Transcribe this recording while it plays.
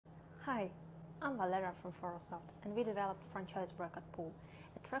Hi, I'm Valeria from Serato, and we developed Franchise Record Pool,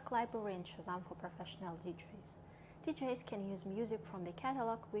 a track library in Shazam for professional DJs. DJs can use music from the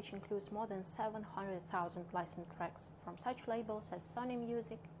catalog, which includes more than 700,000 licensed tracks from such labels as Sony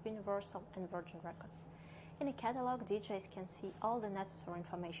Music, Universal, and Virgin Records. In a catalog, DJs can see all the necessary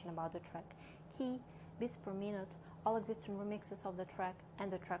information about the track: key, beats per minute, all existing remixes of the track, and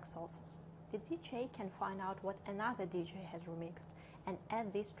the track sources. The DJ can find out what another DJ has remixed and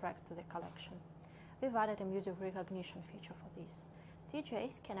add these tracks to the collection. We've added a music recognition feature for this.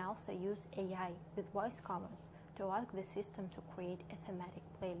 DJs can also use AI with voice commands to ask the system to create a thematic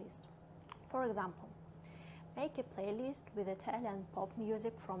playlist. For example, make a playlist with Italian pop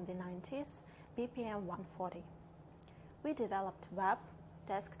music from the 90s, BPM 140. We developed web,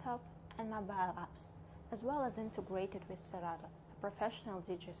 desktop, and mobile apps, as well as integrated with Serato, a professional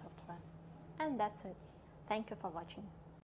DJ software. And that's it. Thank you for watching.